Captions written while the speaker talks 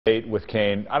Debate with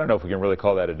Kane. I don't know if we can really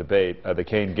call that a debate, the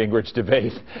Kane-Gingrich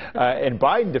debate. And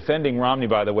Biden defending Romney,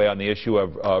 by the way, on the issue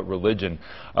of religion.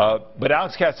 But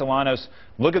Alex Castellanos,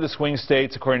 look at the swing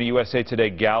states, according to USA Today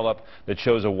Gallup, that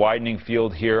shows a widening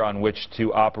field here on which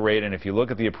to operate. And if you look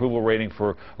at the approval rating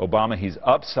for Obama, he's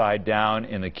upside down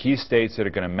in the key states that are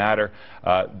going to matter.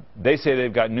 They say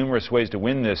they've got numerous ways to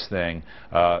win this thing.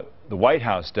 The White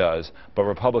House does, but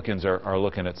Republicans are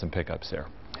looking at some pickups there.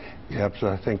 Yep, so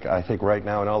I think right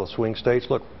now in all the swing states,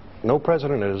 look, no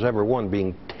president has ever won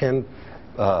being 10%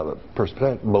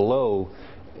 below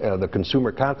the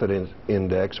consumer confidence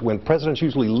index when presidents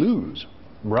usually lose.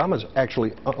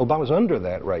 Obama's under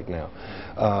that right now.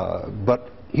 But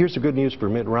here's the good news for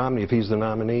Mitt Romney. If he's the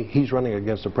nominee, he's running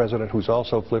against a president who's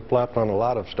also flip-flopped on a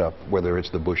lot of stuff, whether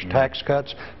it's the Bush tax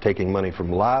cuts, taking money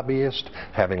from lobbyists,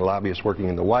 having lobbyists working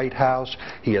in the White House.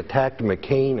 He attacked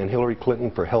McCain and Hillary Clinton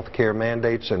for health care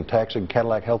mandates and taxing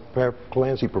Cadillac health care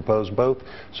plans. He proposed both,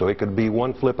 so it could be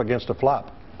one flip against a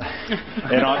flop.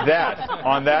 And on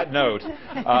that note,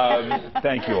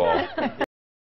 thank you all.